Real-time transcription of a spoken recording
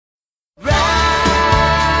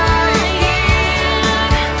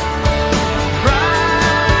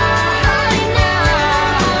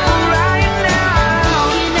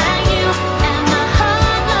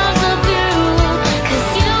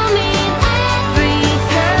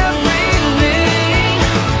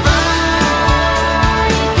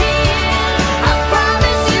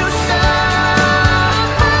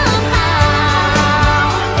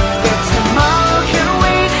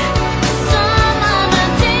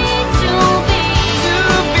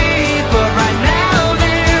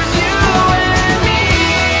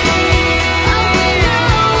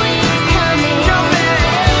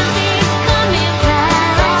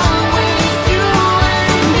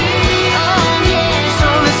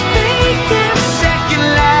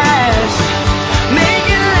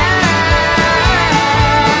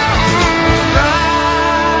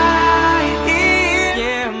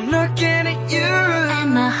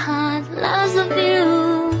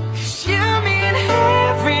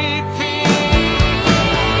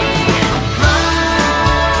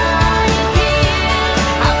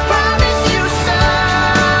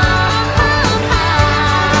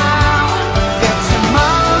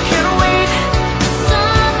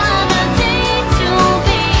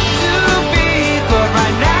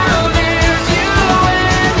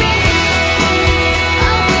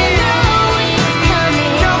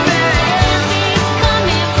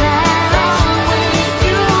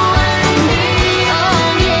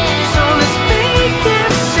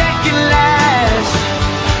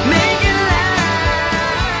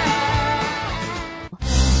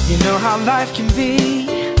how life can be.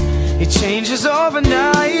 It changes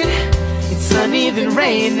overnight. It's sunny then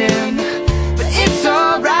raining, but it's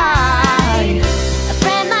alright. A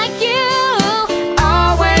friend like you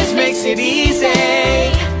Always makes it easy.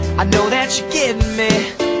 I know that you get me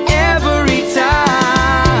every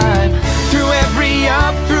time. Through every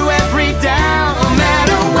up, through every down, no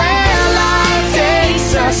matter where life takes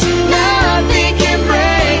us, nothing can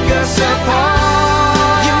break us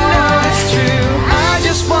apart. You know it's true, I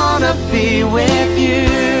just wanna be with you.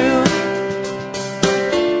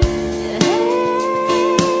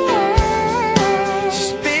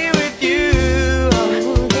 Just be with you.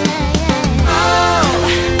 All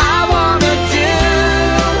I wanna do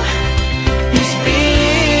is be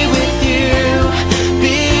with you,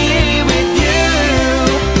 be with you.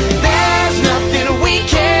 There's nothing we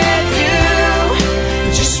can't do.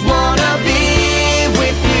 Just wanna be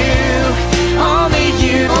with you, only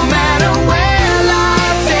you. No matter where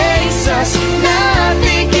life takes us,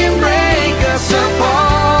 nothing can break us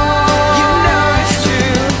apart. You know it's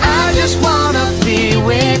true, I just wanna be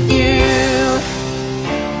with you.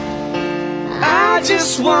 I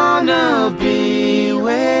just wanna be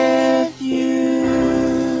with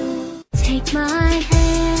you. take my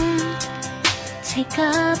hand, take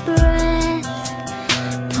a breath,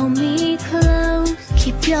 pull me close,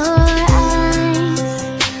 keep your eyes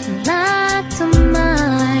locked on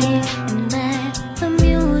mine, and let the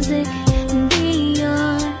music be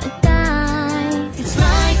your guide. It's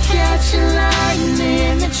like catching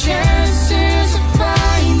lightning, the chances of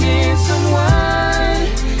finding someone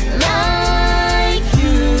like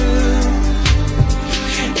you.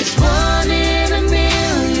 It's one in a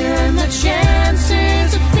million, the chances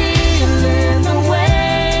of feeling the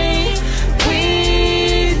way we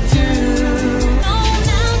do. No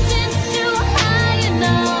mountains too high and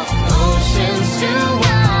no oceans too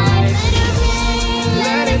wide.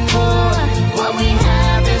 Let it pour, what we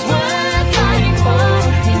have is worth fighting for.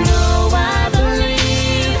 You know I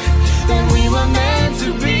believe that we were meant to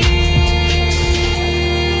be.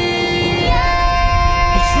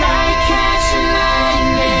 It's like catching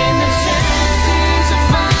lightning, the chances of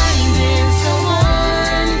finding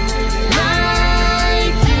someone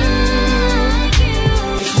like you.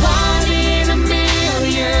 It's one in a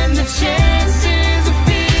million, the chances of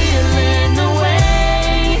feeling the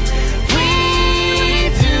way we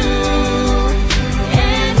do.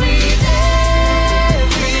 And with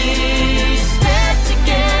every step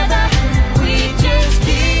together, we just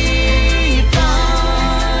keep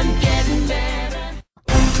on getting better.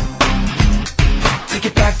 Take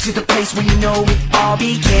it back to the place where you know it all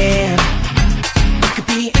began. We could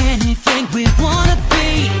be anything we wanna be.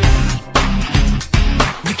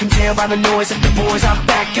 You can tell by the noise that the boys are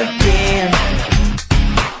back again.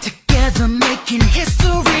 Together making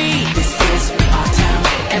history. This is our town,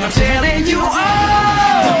 and I'm telling you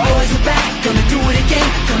all, the boys are back, gonna do it again,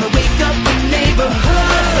 gonna wake up the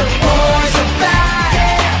neighborhood. The boys are back,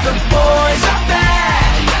 the boys are back,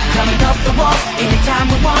 climbing up the walls anytime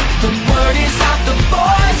we want. The word is out, the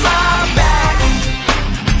boys are back.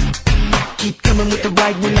 Keep coming with the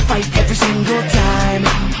right when I fight every single time.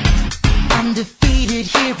 Undefeated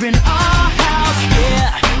here in our house, yeah.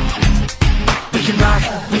 We can rock,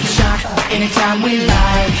 we can shock anytime we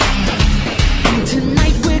like. And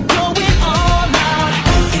tonight we're going all out.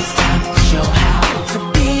 It's time to show how to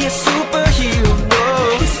be a superhero.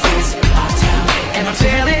 This is our town, and I'm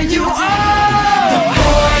telling you all, the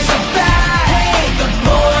boys are back. Hey, the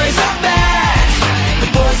boys are back. The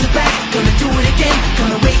boys are back, gonna do it again,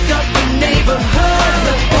 gonna wake up the neighborhood.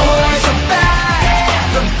 The boys are back.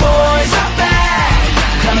 The boys are back,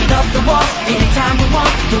 climbing up the walls anytime we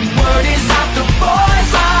want. The word is out, the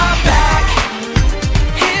boys are back.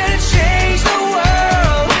 Here to change the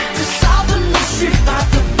world, to solve the mystery, fight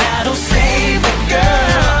the battle, save the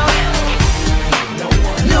girl.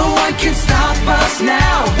 No one can stop us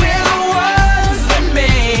now. We're the ones that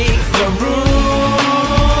make the rules.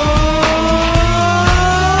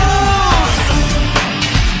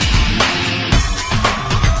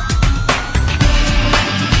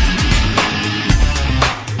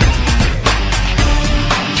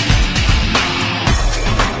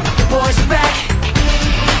 The boys are back.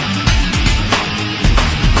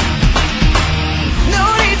 No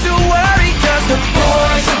need to worry, 'cause the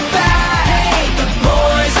boys are back. Hey, the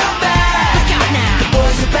boys are back. Look out now. The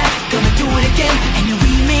boys are back, gonna do it again, and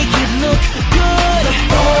we make it look good. The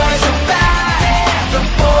boys are back. The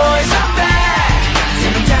boys are back,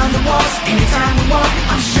 tearing down the walls anytime we want.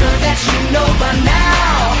 I'm sure that you know by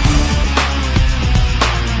now.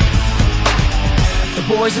 The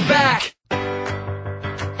boys are back.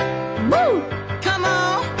 Woo! Come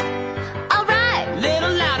on, All right.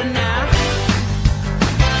 little louder now.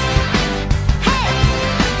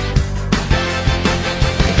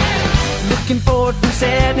 and forth from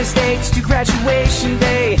sadness stage to graduation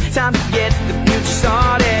day. Time to get the future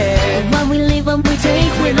started. And what we live, what we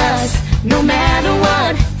take with us, no matter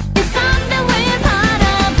what, it's something we're part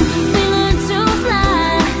of. We learn to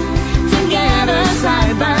fly together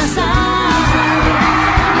side by side.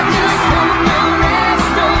 I feel like home the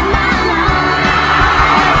rest of my life.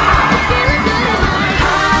 I'm feeling good in my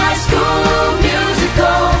High School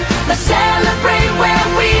Musical, let's celebrate where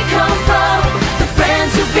we come from. The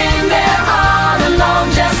friends who've been there all along,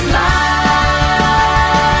 just like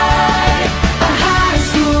a high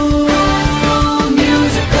school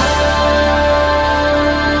musical.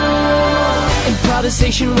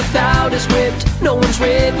 Improvisation without a script, no one's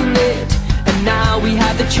written it, and now we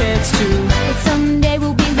have the chance to. But someday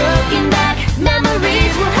we'll be looking back,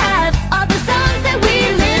 memories we'll have, all the songs that we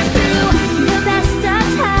lived through, the best of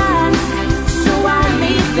times, so I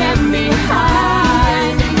leave them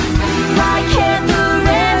behind. Why can't the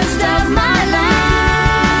rest of my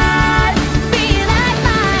life be like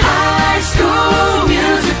mine? High School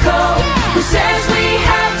Musical, who says we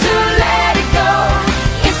have to let it go?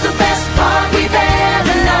 It's the best part we've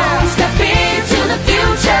ever known. Step into the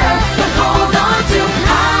future, but hold on to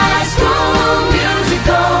High School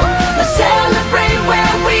Musical. Let's celebrate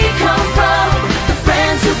where we come from, the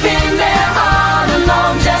friends who've been there all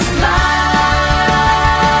along, just like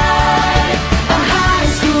a high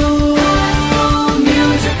school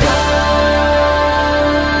musical.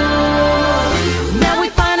 Now we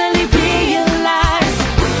finally realize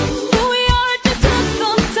who we are. It just took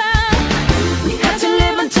some time. We had to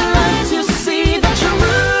live and to learn to see the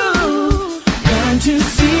truth. Learn to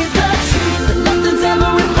see